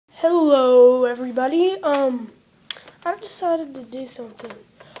everybody. I decided to do something.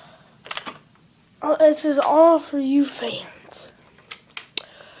 This is all for you fans.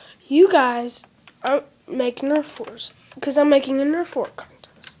 You guys make Nerf wars because I'm making a Nerf war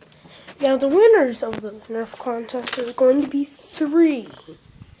contest. Now the winners of the Nerf contest is going to be three.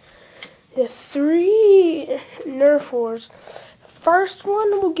 The three Nerf wars. First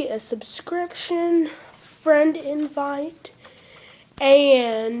one will get a subscription, friend invite,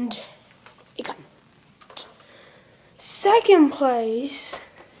 and a comment. Second place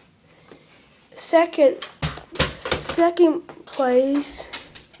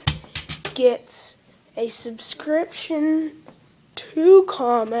gets a subscription, 2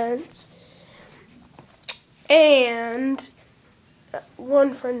 comments, and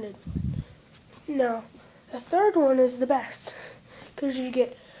 1 friend. No, the third one is the best because you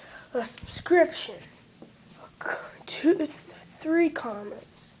get a subscription, 3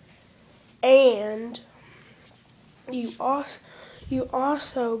 comments, and you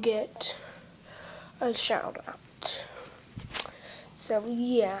also get a shout out. So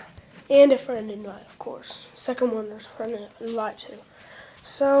yeah, and a friend invite, of course. Second one, there's a friend invite too.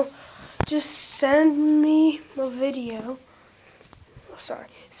 So just send me a video.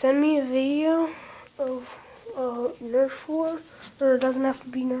 Send me a video of Nerf war, or it doesn't have to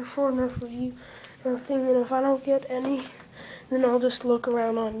be Nerf war, Nerf review, everything. And if I don't get any, then I'll just look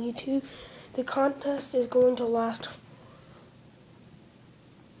around on YouTube. The contest is going to last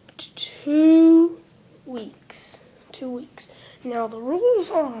 2 weeks. 2 weeks. Now the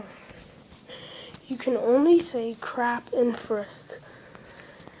rules are, you can only say crap and frick.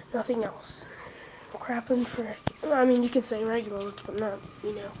 Nothing else. Crap and frick. I mean, you can say regular words, but not,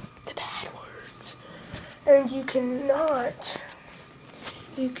 the bad words. And you cannot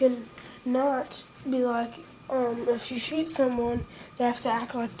be like, if you shoot someone, they have to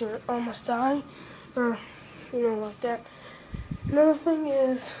act like they're almost dying, or, like that. Another thing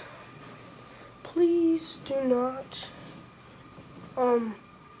is, please do not,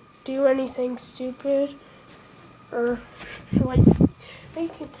 do anything stupid, or, you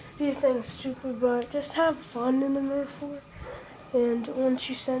can do things stupid, but just have fun in the Nerf war. And once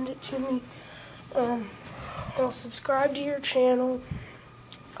you send it to me, I'll subscribe to your channel,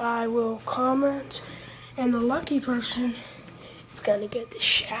 I will comment, and the lucky person is gonna get the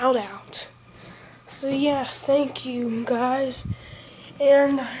shout out. So yeah, thank you guys,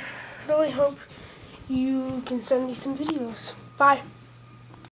 and I really hope you can send me some videos. Bye.